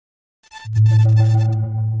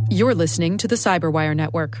You're listening to the Cyberwire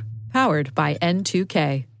Network, powered by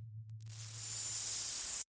N2K.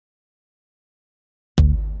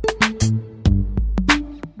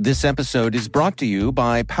 This episode is brought to you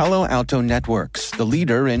by Palo Alto Networks, the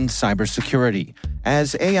leader in cybersecurity.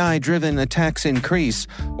 As AI-driven attacks increase,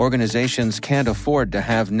 organizations can't afford to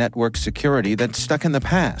have network security that's stuck in the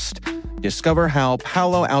past. Discover how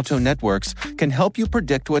Palo Alto Networks can help you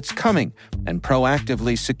predict what's coming and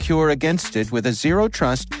proactively secure against it with a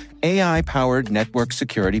zero-trust, AI-powered network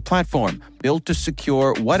security platform built to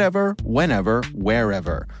secure whatever, whenever,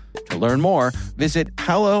 wherever. To learn more, visit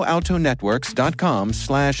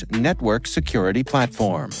paloaltonetworks.com/network security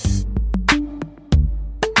platform.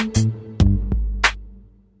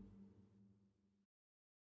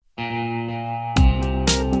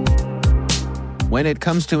 When it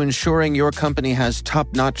comes to ensuring your company has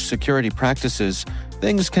top-notch security practices,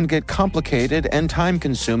 things can get complicated and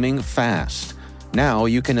time-consuming fast. Now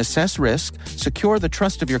you can assess risk, secure the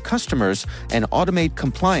trust of your customers, and automate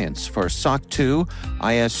compliance for SOC 2,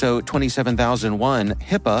 ISO 27001,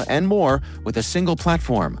 HIPAA, and more with a single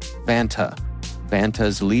platform, Vanta.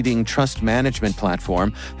 Vanta's leading trust management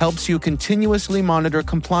platform helps you continuously monitor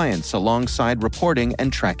compliance alongside reporting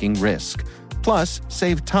and tracking risk. Plus,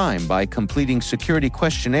 save time by completing security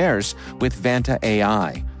questionnaires with Vanta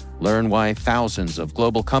AI. Learn why thousands of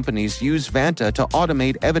global companies use Vanta to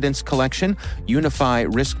automate evidence collection, unify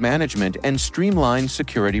risk management, and streamline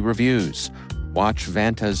security reviews. Watch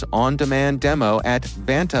Vanta's on-demand demo at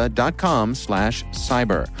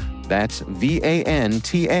vanta.com/cyber. That's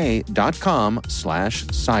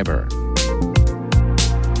VANTA.com/cyber.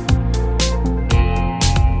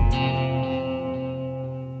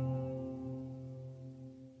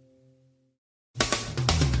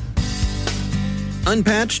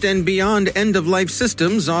 Unpatched and beyond end-of-life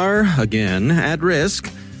systems are, again, at risk.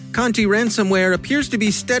 Conti ransomware appears to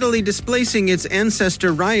be steadily displacing its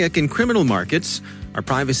ancestor Ryuk in criminal markets. Are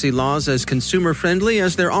privacy laws as consumer-friendly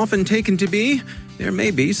as they're often taken to be? There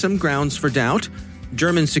may be some grounds for doubt.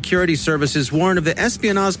 German security services warn of the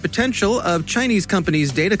espionage potential of Chinese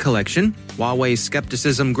companies' data collection. Huawei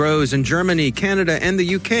skepticism grows in Germany, Canada, and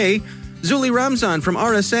the UK. Zuli Ramzan from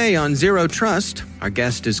RSA on Zero Trust. Our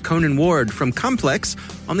guest is Conan Ward from Complex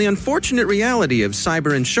on the unfortunate reality of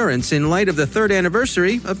cyber insurance in light of the third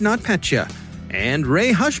anniversary of NotPetya. And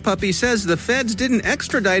Ray Hushpuppi says the feds didn't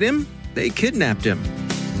extradite him, they kidnapped him.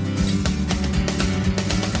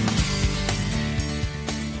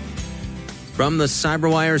 From the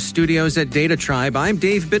Cyberwire studios at Data Tribe, I'm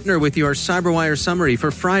Dave Bittner with your Cyberwire summary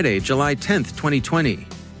for Friday, July 10th, 2020.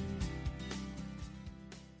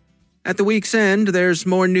 At the week's end, there's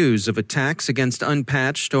more news of attacks against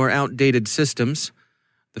unpatched or outdated systems.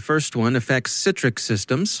 The first one affects Citrix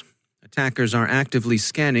systems. Attackers are actively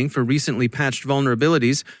scanning for recently patched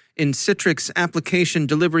vulnerabilities in Citrix Application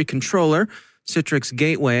Delivery Controller, Citrix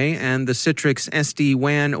Gateway, and the Citrix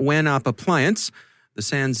SD-WAN WANOP appliance, the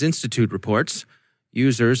SANS Institute reports.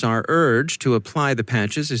 Users are urged to apply the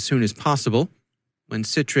patches as soon as possible. When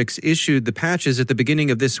Citrix issued the patches at the beginning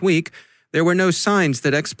of this week, there were no signs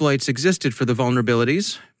that exploits existed for the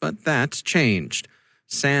vulnerabilities, but that's changed.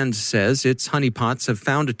 SANS says its honeypots have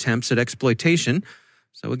found attempts at exploitation,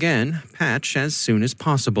 so again, patch as soon as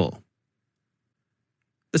possible.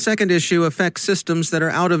 The second issue affects systems that are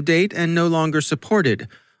out of date and no longer supported.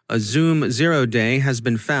 A Zoom Zero Day has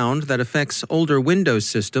been found that affects older Windows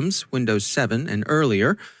systems, Windows 7 and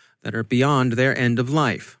earlier, that are beyond their end of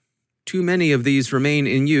life. Too many of these remain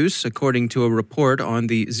in use, according to a report on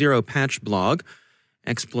the Zero Patch blog.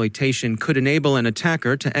 Exploitation could enable an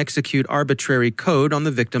attacker to execute arbitrary code on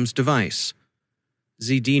the victim's device.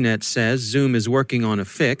 ZDNet says Zoom is working on a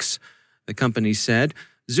fix. The company said,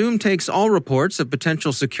 Zoom takes all reports of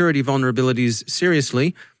potential security vulnerabilities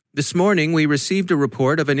seriously. This morning, we received a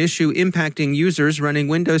report of an issue impacting users running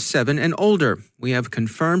Windows 7 and older. We have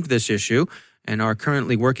confirmed this issue and are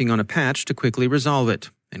currently working on a patch to quickly resolve it.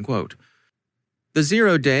 End quote. The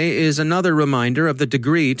Zero Day is another reminder of the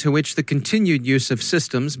degree to which the continued use of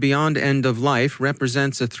systems beyond end of life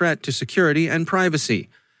represents a threat to security and privacy.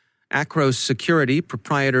 Acros Security,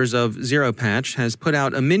 proprietors of Zero Patch, has put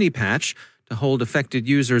out a mini patch to hold affected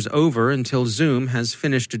users over until Zoom has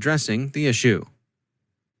finished addressing the issue.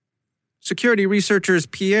 Security researchers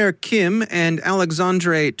Pierre Kim and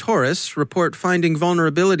Alexandre Torres report finding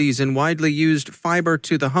vulnerabilities in widely used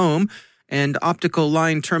fiber-to-the-home and optical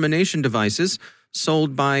line termination devices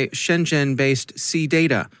sold by Shenzhen-based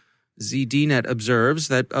CData. ZDNet observes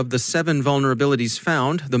that of the 7 vulnerabilities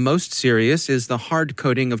found, the most serious is the hard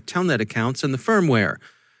coding of telnet accounts and the firmware.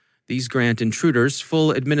 These grant intruders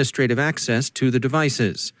full administrative access to the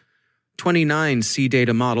devices. 29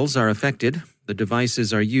 C-data models are affected. The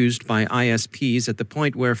devices are used by ISPs at the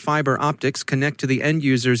point where fiber optics connect to the end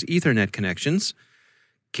user's Ethernet connections.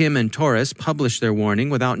 Kim and Taurus published their warning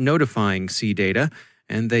without notifying C-data,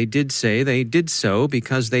 and they did say they did so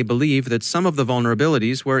because they believe that some of the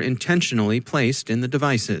vulnerabilities were intentionally placed in the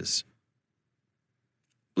devices.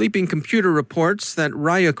 Bleeping Computer reports that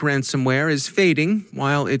Ryuk ransomware is fading,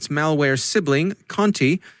 while its malware sibling,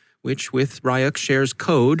 Conti, which with Ryuk shares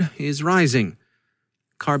code, is rising.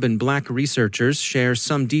 Carbon Black researchers share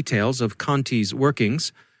some details of Conti's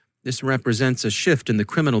workings. This represents a shift in the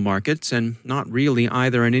criminal markets and not really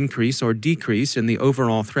either an increase or decrease in the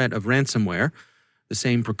overall threat of ransomware. The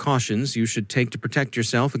same precautions you should take to protect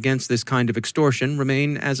yourself against this kind of extortion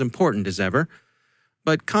remain as important as ever.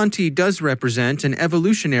 But Conti does represent an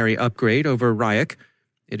evolutionary upgrade over Ryuk.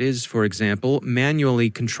 It is, for example,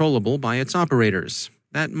 manually controllable by its operators.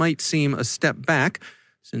 That might seem a step back,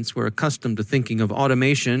 since we're accustomed to thinking of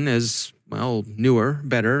automation as, well, newer,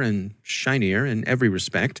 better, and shinier in every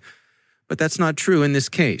respect. But that's not true in this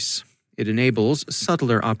case. It enables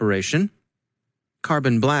subtler operation.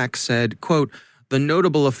 Carbon Black said, quote, "The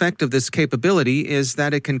notable effect of this capability is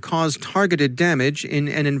that it can cause targeted damage in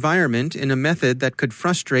an environment in a method that could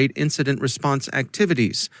frustrate incident response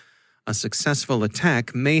activities. A successful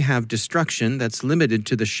attack may have destruction that's limited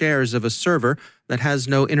to the shares of a server that has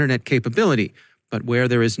no internet capability, but where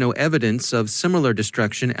there is no evidence of similar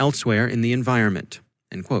destruction elsewhere in the environment."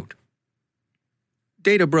 End quote.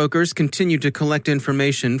 Data brokers continue to collect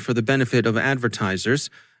information for the benefit of advertisers,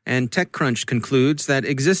 and TechCrunch concludes that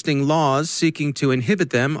existing laws seeking to inhibit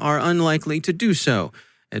them are unlikely to do so,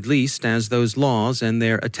 at least as those laws and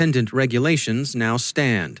their attendant regulations now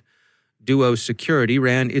stand. Duo Security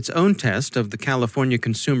ran its own test of the California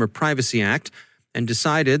Consumer Privacy Act and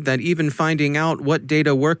decided that even finding out what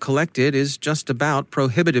data were collected is just about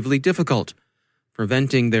prohibitively difficult.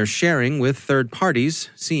 Preventing their sharing with third parties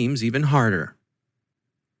seems even harder.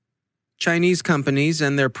 Chinese companies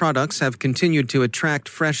and their products have continued to attract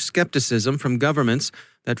fresh skepticism from governments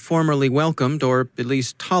that formerly welcomed or at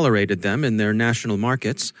least tolerated them in their national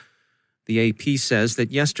markets. The AP says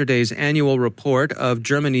that yesterday's annual report of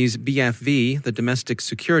Germany's BFV, the Domestic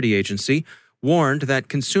Security Agency, warned that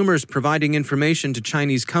consumers providing information to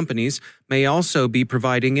Chinese companies may also be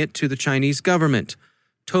providing it to the Chinese government.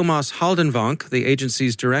 Thomas Haldenwank, the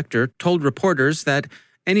agency's director, told reporters that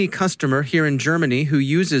any customer here in Germany who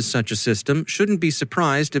uses such a system shouldn't be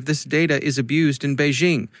surprised if this data is abused in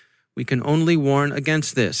Beijing. We can only warn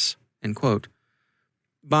against this. End quote.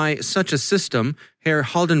 By such a system, Herr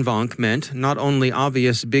Haldenwank meant not only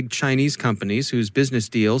obvious big Chinese companies whose business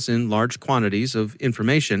deals in large quantities of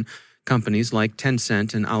information, companies like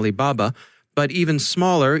Tencent and Alibaba, but even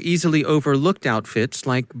smaller, easily overlooked outfits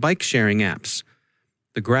like bike-sharing apps.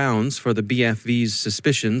 The grounds for the BFV's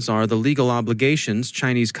suspicions are the legal obligations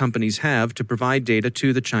Chinese companies have to provide data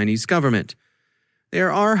to the Chinese government.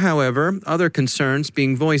 There are, however, other concerns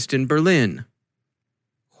being voiced in Berlin.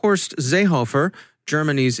 Horst Seehofer,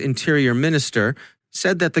 Germany's interior minister,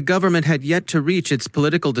 said that the government had yet to reach its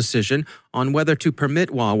political decision on whether to permit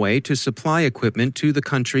Huawei to supply equipment to the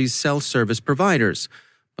country's cell service providers,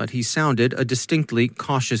 but he sounded a distinctly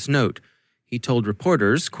cautious note. He told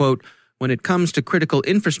reporters, quote, "When it comes to critical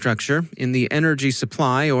infrastructure, in the energy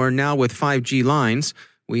supply or now with 5G lines,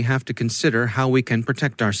 we have to consider how we can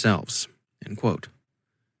protect ourselves." End quote.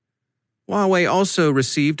 Huawei also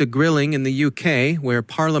received a grilling in the UK, where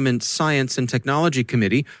Parliament's Science and Technology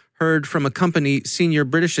Committee heard from a company senior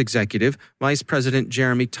British executive, Vice President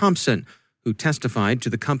Jeremy Thompson, who testified to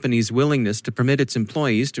the company's willingness to permit its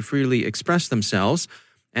employees to freely express themselves,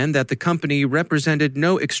 and that the company represented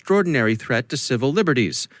no extraordinary threat to civil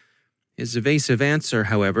liberties. His evasive answer,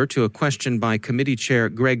 however, to a question by committee chair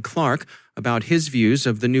Greg Clark about his views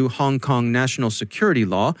of the new Hong Kong national security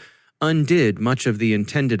law undid much of the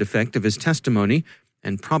intended effect of his testimony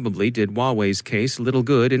and probably did Huawei's case little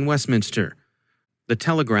good in Westminster. The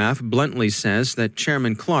Telegraph bluntly says that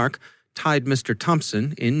Chairman Clark tied Mr.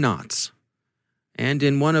 Thompson in knots. And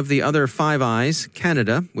in one of the other Five Eyes,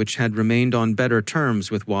 Canada, which had remained on better terms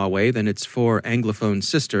with Huawei than its four Anglophone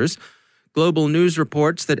sisters, Global News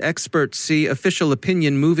reports that experts see official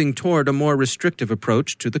opinion moving toward a more restrictive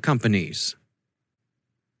approach to the companies.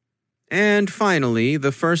 And finally,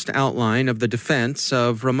 the first outline of the defense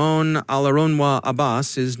of Ramon Alaronwa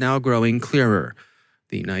Abbas is now growing clearer.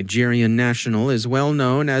 The Nigerian national is well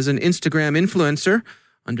known as an Instagram influencer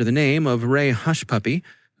under the name of Ray Hushpuppi,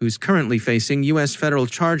 who's currently facing U.S. federal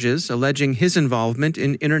charges alleging his involvement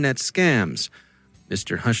in internet scams.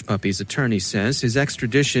 Mr. Hushpuppi's attorney says his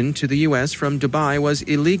extradition to the U.S. from Dubai was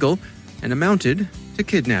illegal and amounted to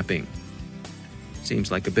kidnapping.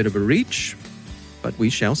 Seems like a bit of a reach, but we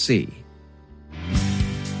shall see.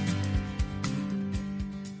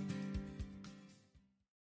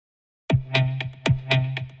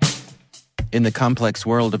 In the complex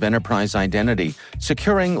world of enterprise identity,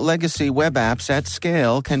 securing legacy web apps at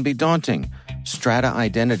scale can be daunting. Strata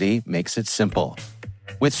Identity makes it simple.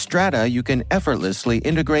 With Strata, you can effortlessly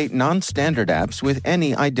integrate non-standard apps with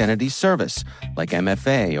any identity service, like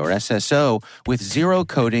MFA or SSO, with zero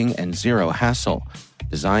coding and zero hassle.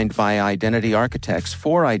 Designed by identity architects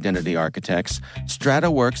for identity architects,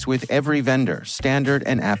 Strata works with every vendor, standard,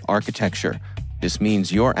 and app architecture. This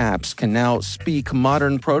means your apps can now speak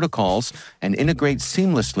modern protocols and integrate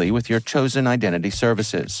seamlessly with your chosen identity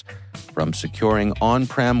services. From securing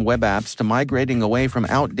on-prem web apps to migrating away from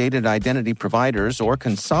outdated identity providers or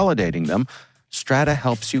consolidating them, Strata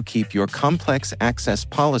helps you keep your complex access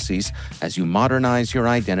policies as you modernize your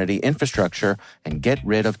identity infrastructure and get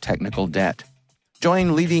rid of technical debt.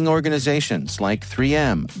 Join leading organizations like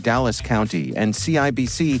 3M, Dallas County, and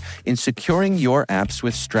CIBC in securing your apps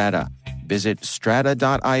with Strata. Visit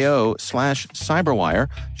strata.io/cyberwire,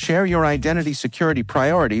 share your identity security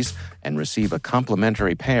priorities, and receive a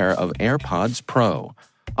complimentary pair of AirPods Pro.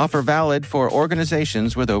 Offer valid for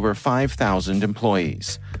organizations with over 5,000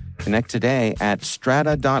 employees. Connect today at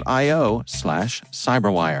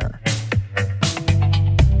strata.io/cyberwire.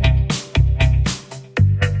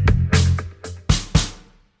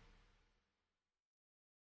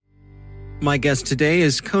 My guest today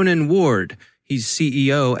is Conan Ward. He's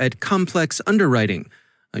CEO at Complex Underwriting,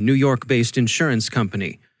 a New York-based insurance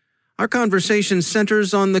company. Our conversation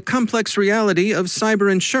centers on the complex reality of cyber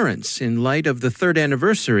insurance in light of the third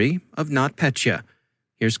anniversary of NotPetya.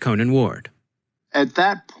 Here's Conan Ward. At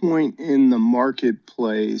that point in the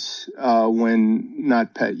marketplace, when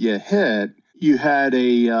NotPetya hit, you had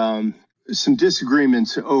some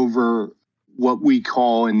disagreements over what we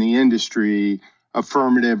call in the industry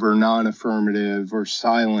affirmative or non-affirmative or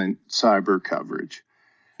silent cyber coverage.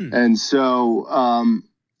 And so,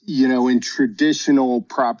 in traditional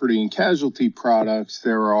property and casualty products,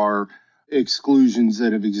 there are exclusions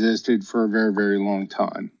that have existed for a very, very long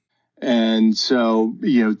time. And so,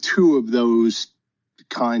 two of those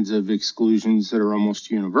kinds of exclusions that are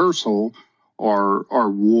almost universal are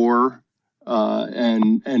war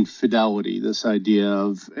and fidelity, this idea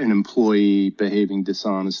of an employee behaving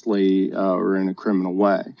dishonestly or in a criminal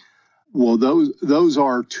way. Well, those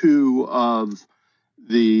are two of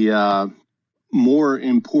the more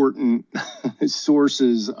important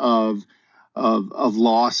sources of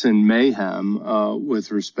loss and mayhem with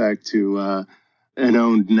respect to an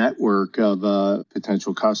owned network of a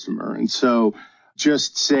potential customer. And so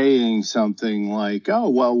just saying something like, oh,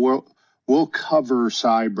 well, we'll cover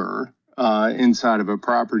cyber inside of a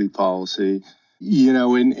property policy,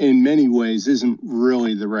 in many ways isn't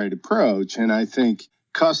really the right approach. And I think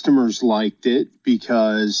customers liked it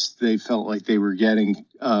because they felt like they were getting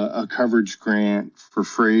a coverage grant for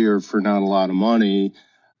free or for not a lot of money.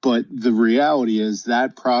 But the reality is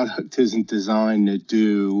that product isn't designed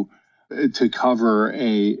to cover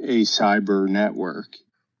a cyber network.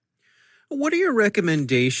 What are your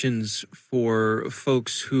recommendations for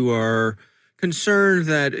folks who are concerned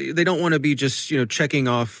that they don't want to be just, checking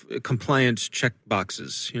off compliance check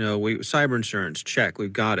boxes? Cyber insurance, check,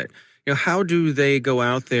 we've got it. How do they go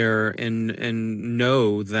out there and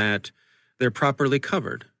know that they're properly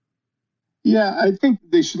covered? Yeah, I think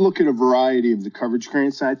they should look at a variety of the coverage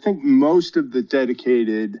grants. I think most of the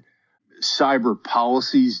dedicated cyber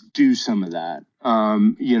policies do some of that.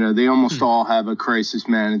 They almost all have a crisis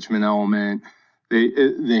management element.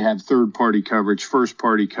 They have third-party coverage,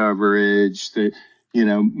 first-party coverage.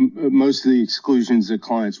 Most of the exclusions that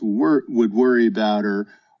clients would worry about are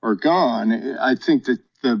gone. I think that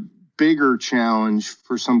the bigger challenge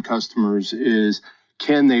for some customers is,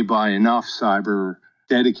 can they buy enough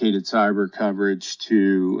dedicated cyber coverage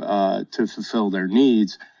to fulfill their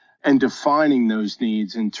needs, and defining those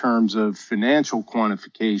needs in terms of financial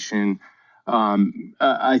quantification.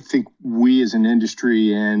 I think we as an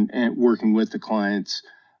industry and working with the clients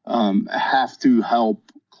have to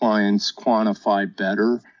help clients quantify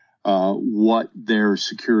better what their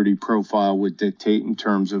security profile would dictate in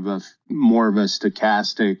terms of more of a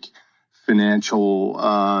stochastic financial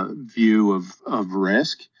view of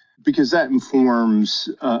risk, because that informs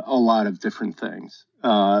a lot of different things.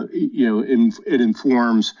 It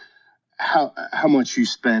informs how much you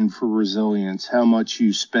spend for resilience, how much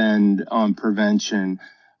you spend on prevention,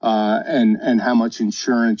 and how much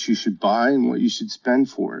insurance you should buy and what you should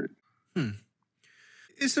spend for it.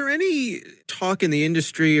 Is there any talk in the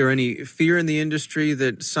industry or any fear in the industry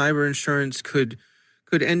that cyber insurance could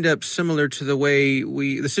could end up similar to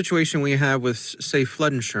the situation we have with, say,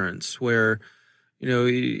 flood insurance, where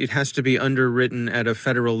it has to be underwritten at a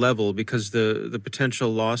federal level because the potential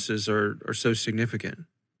losses are so significant?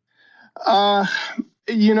 I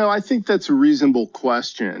think that's a reasonable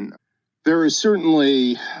question. There is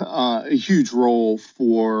certainly a huge role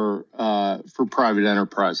for private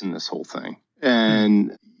enterprise in this whole thing.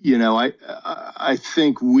 And, I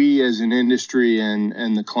think we as an industry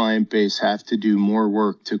and the client base have to do more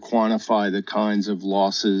work to quantify the kinds of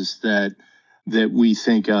losses that we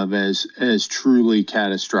think of as truly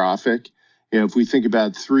catastrophic. If we think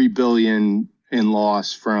about $3 billion in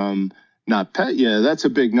loss from NotPetya, that's a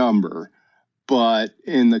big number. But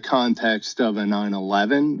in the context of a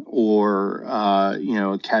 9/11 or,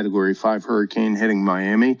 a Category 5 hurricane hitting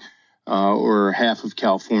Miami or half of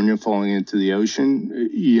California falling into the ocean,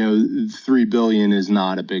 $3 billion is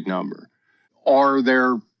not a big number. Are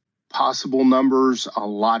there possible numbers a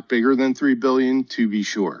lot bigger than $3 billion? To be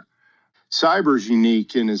sure. Cyber is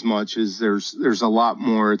unique in as much as there's a lot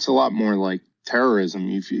more. It's a lot more like terrorism.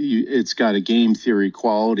 It's got a game theory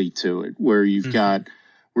quality to it, where you've got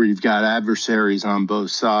adversaries on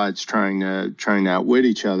both sides trying to outwit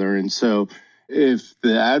each other. And so if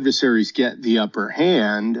the adversaries get the upper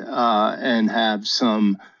hand and have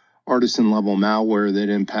some artisan level malware that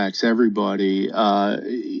impacts everybody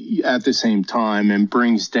at the same time and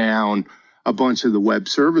brings down a bunch of the web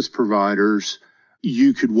service providers,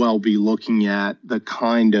 you could well be looking at the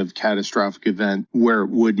kind of catastrophic event where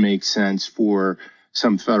it would make sense for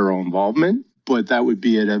some federal involvement, but that would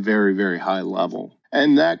be at a very, very high level.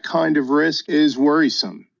 And that kind of risk is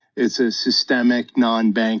worrisome. It's a systemic,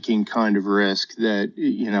 non-banking kind of risk that,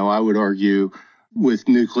 I would argue with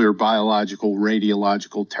nuclear, biological,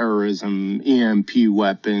 radiological terrorism, EMP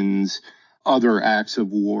weapons, other acts of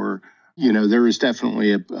war, there is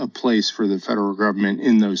definitely a place for the federal government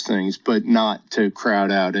in those things, but not to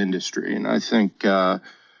crowd out industry. And I think,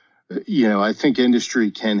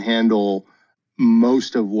 industry can handle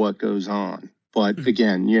most of what goes on. But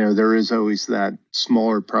again, there is always that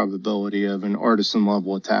smaller probability of an artisan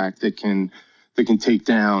level attack that can take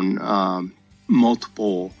down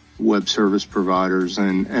multiple web service providers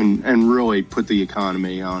and really put the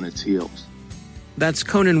economy on its heels. That's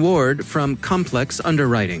Conan Ward from Complex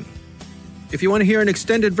Underwriting. If you want to hear an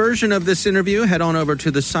extended version of this interview, head on over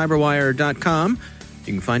to thecyberwire.com.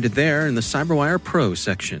 You can find it there in the CyberWire Pro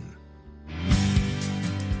section.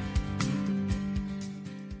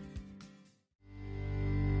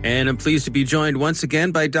 And I'm pleased to be joined once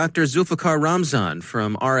again by Dr. Zulfikar Ramzan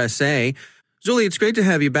from RSA. Zuli, it's great to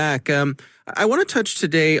have you back. I want to touch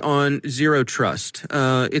today on zero trust.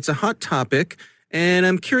 It's a hot topic, and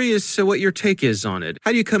I'm curious what your take is on it.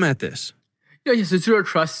 How do you come at this? So zero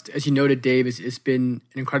trust, as you noted, Dave, has been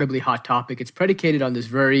an incredibly hot topic. It's predicated on this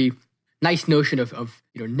very nice notion of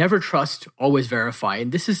never trust, always verify.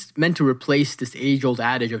 And this is meant to replace this age-old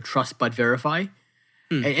adage of trust but verify.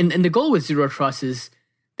 And the goal with zero trust is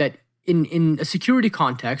that in a security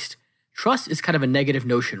context, trust is kind of a negative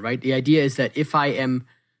notion, right? The idea is that if I am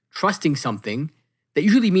trusting something, that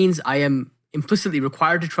usually means I am implicitly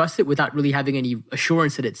required to trust it without really having any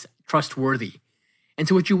assurance that it's trustworthy. And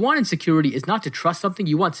so what you want in security is not to trust something.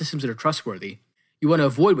 You want systems that are trustworthy. You want to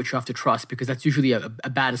avoid what you have to trust because that's usually a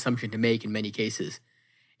bad assumption to make in many cases.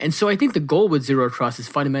 And so I think the goal with zero trust is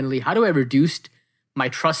fundamentally, how do I reduce my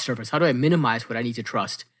trust surface? How do I minimize what I need to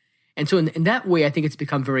trust? And so in that way, I think it's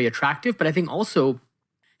become very attractive, but I think also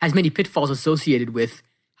has many pitfalls associated with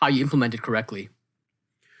how you implement it correctly.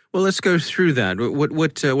 Well, let's go through that.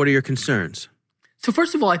 What are your concerns? So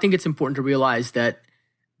first of all, I think it's important to realize that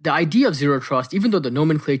the idea of zero trust, even though the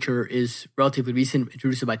nomenclature is relatively recent,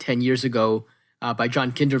 introduced about 10 years ago by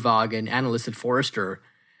John Kindervag and analysts at Forrester,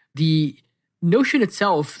 the notion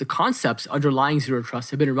itself, the concepts underlying zero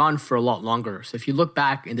trust have been around for a lot longer. So if you look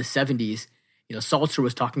back in the 70s, Salzer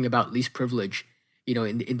was talking about least privilege.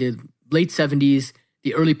 In the late 70s,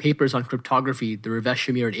 the early papers on cryptography, the Revesh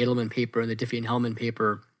Shamir and Edelman paper and the Diffie and Hellman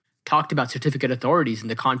paper, talked about certificate authorities in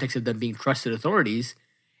the context of them being trusted authorities.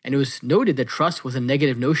 And it was noted that trust was a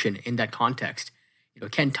negative notion in that context.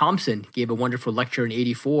 Ken Thompson gave a wonderful lecture in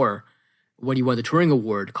 '84 when he won the Turing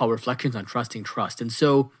Award called Reflections on Trusting Trust. And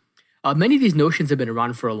so many of these notions have been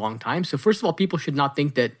around for a long time. So first of all, people should not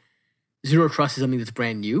think that zero trust is something that's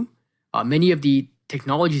brand new. Many of the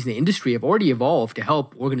technologies in the industry have already evolved to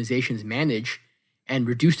help organizations manage and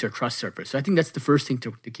reduce their trust surface. So I think that's the first thing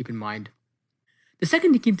to keep in mind. The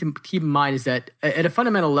second thing to keep in mind is that at a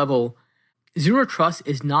fundamental level, zero trust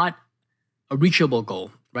is not a reachable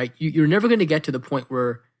goal, right? You're never going to get to the point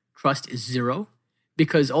where trust is zero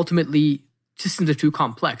because ultimately systems are too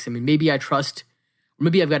complex. I mean, maybe I trust Or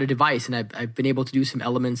maybe I've got a device and I've been able to do some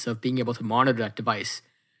elements of being able to monitor that device.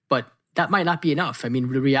 But that might not be enough. I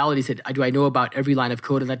mean, the reality is that do I know about every line of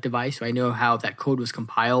code on that device? Do I know how that code was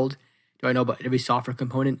compiled? Do I know about every software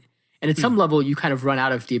component? And at some level, you kind of run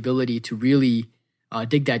out of the ability to really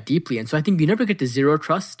dig that deeply. And so I think you never get to zero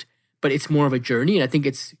trust, but it's more of a journey. And I think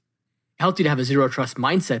it's healthy to have a zero trust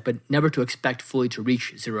mindset, but never to expect fully to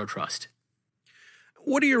reach zero trust.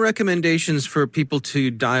 What are your recommendations for people to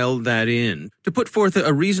dial that in, to put forth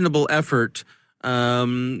a reasonable effort,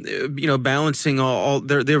 balancing all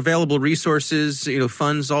their available resources,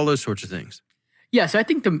 funds, all those sorts of things? Yeah, so I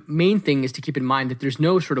think the main thing is to keep in mind that there's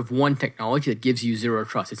no sort of one technology that gives you zero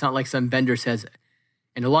trust. It's not like some vendor says,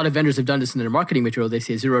 and a lot of vendors have done this in their marketing material, they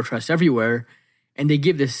say zero trust everywhere, and they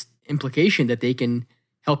give this implication that they can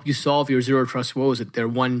help you solve your zero trust woes, that they're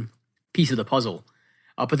one piece of the puzzle.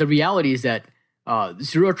 But the reality is that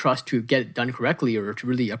zero trust, to get it done correctly or to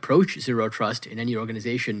really approach zero trust in any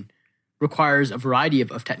organization, requires a variety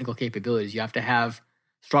of technical capabilities. You have to have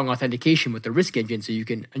strong authentication with the risk engine so you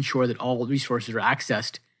can ensure that all resources are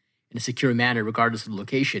accessed in a secure manner regardless of the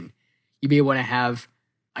location. You may want to have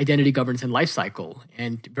identity governance and lifecycle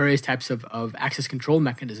and various types of access control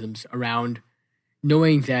mechanisms around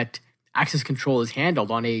knowing that access control is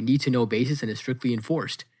handled on a need-to-know basis and is strictly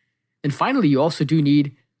enforced. And finally, you also do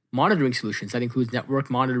need monitoring solutions. That includes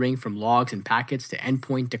network monitoring from logs and packets to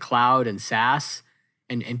endpoint to cloud and SaaS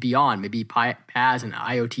and beyond, maybe PaaS and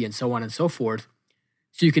IoT and so on and so forth.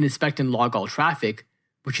 So you can inspect and log all traffic,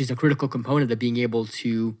 which is a critical component of being able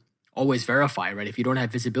to always verify, right? If you don't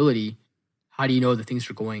have visibility, how do you know that things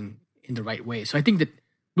are going in the right way? So I think that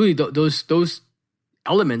really those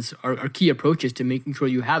elements are key approaches to making sure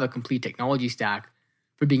you have a complete technology stack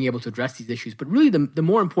for being able to address these issues. But really the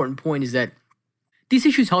more important point is that these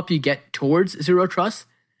issues help you get towards zero trust,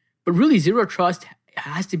 but really zero trust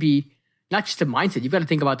has to be not just a mindset. You've got to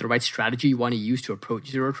think about the right strategy you want to use to approach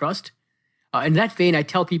zero trust. In that vein, I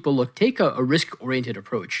tell people, look, take a risk-oriented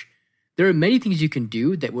approach. There are many things you can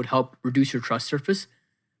do that would help reduce your trust surface,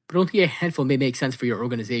 but only a handful may make sense for your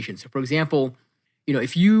organization. So for example,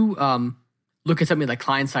 if you look at something like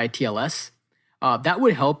client-side TLS, that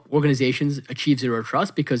would help organizations achieve zero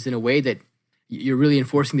trust because in a way that you're really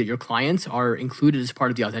enforcing that your clients are included as part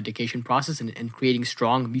of the authentication process and creating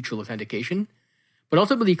strong mutual authentication. But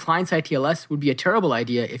ultimately, client-side TLS would be a terrible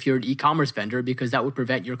idea if you're an e-commerce vendor because that would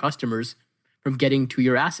prevent your customers from getting to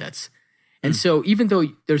your assets. And so even though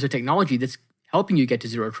there's a technology that's helping you get to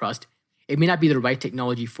zero trust, it may not be the right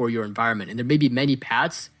technology for your environment. And there may be many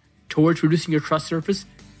paths towards reducing your trust surface.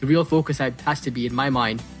 The real focus has to be, in my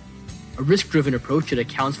mind, a risk-driven approach that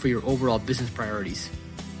accounts for your overall business priorities.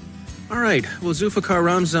 All right. Well, Zulfikar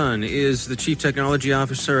Ramzan is the Chief Technology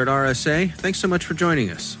Officer at RSA. Thanks so much for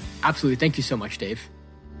joining us. Absolutely. Thank you so much, Dave.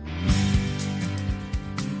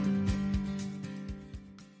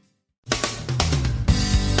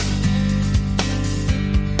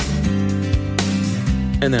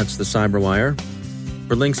 And that's the Cyberwire.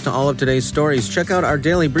 For links to all of today's stories, check out our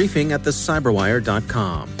daily briefing at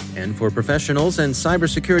thecyberwire.com. And for professionals and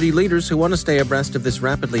cybersecurity leaders who want to stay abreast of this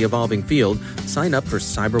rapidly evolving field, sign up for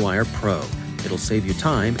Cyberwire Pro. It'll save you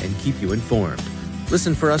time and keep you informed.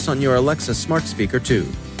 Listen for us on your Alexa smart speaker, too.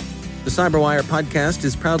 The Cyberwire podcast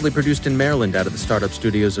is proudly produced in Maryland out of the startup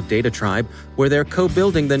studios of Data Tribe, where they're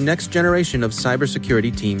co-building the next generation of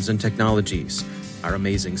cybersecurity teams and technologies. Our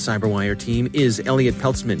amazing Cyberwire team is Elliot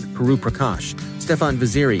Peltzman, Puru Prakash, Stefan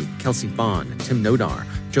Vaziri, Kelsey Bond, Tim Nodar,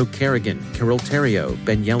 Joe Kerrigan, Carol Terrio,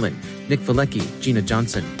 Ben Yellen, Nick Valecki, Gina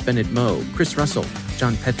Johnson, Bennett Moe, Chris Russell,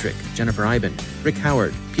 John Petrick, Jennifer Iben, Rick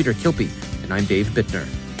Howard, Peter Kilpie, and I'm Dave Bittner.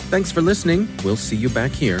 Thanks for listening. We'll see you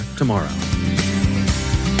back here tomorrow.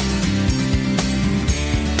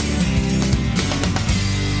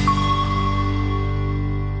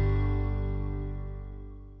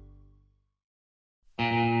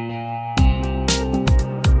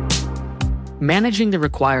 Managing the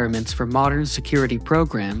requirements for modern security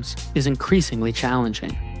programs is increasingly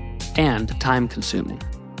challenging and time-consuming.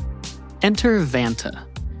 Enter Vanta.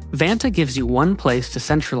 Vanta gives you one place to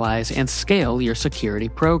centralize and scale your security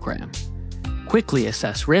program. Quickly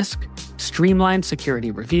assess risk, streamline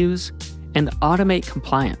security reviews, and automate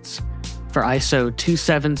compliance for ISO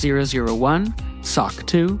 27001, SOC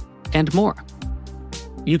 2, and more.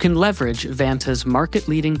 You can leverage Vanta's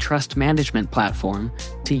market-leading trust management platform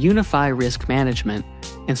to unify risk management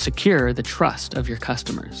and secure the trust of your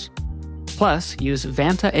customers. Plus, use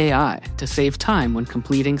Vanta AI to save time when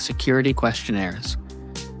completing security questionnaires.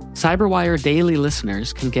 Cyberwire Daily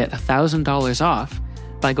listeners can get $1,000 off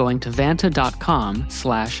by going to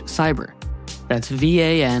vanta.com/cyber. That's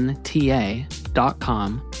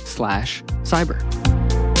VANTA.com/cyber.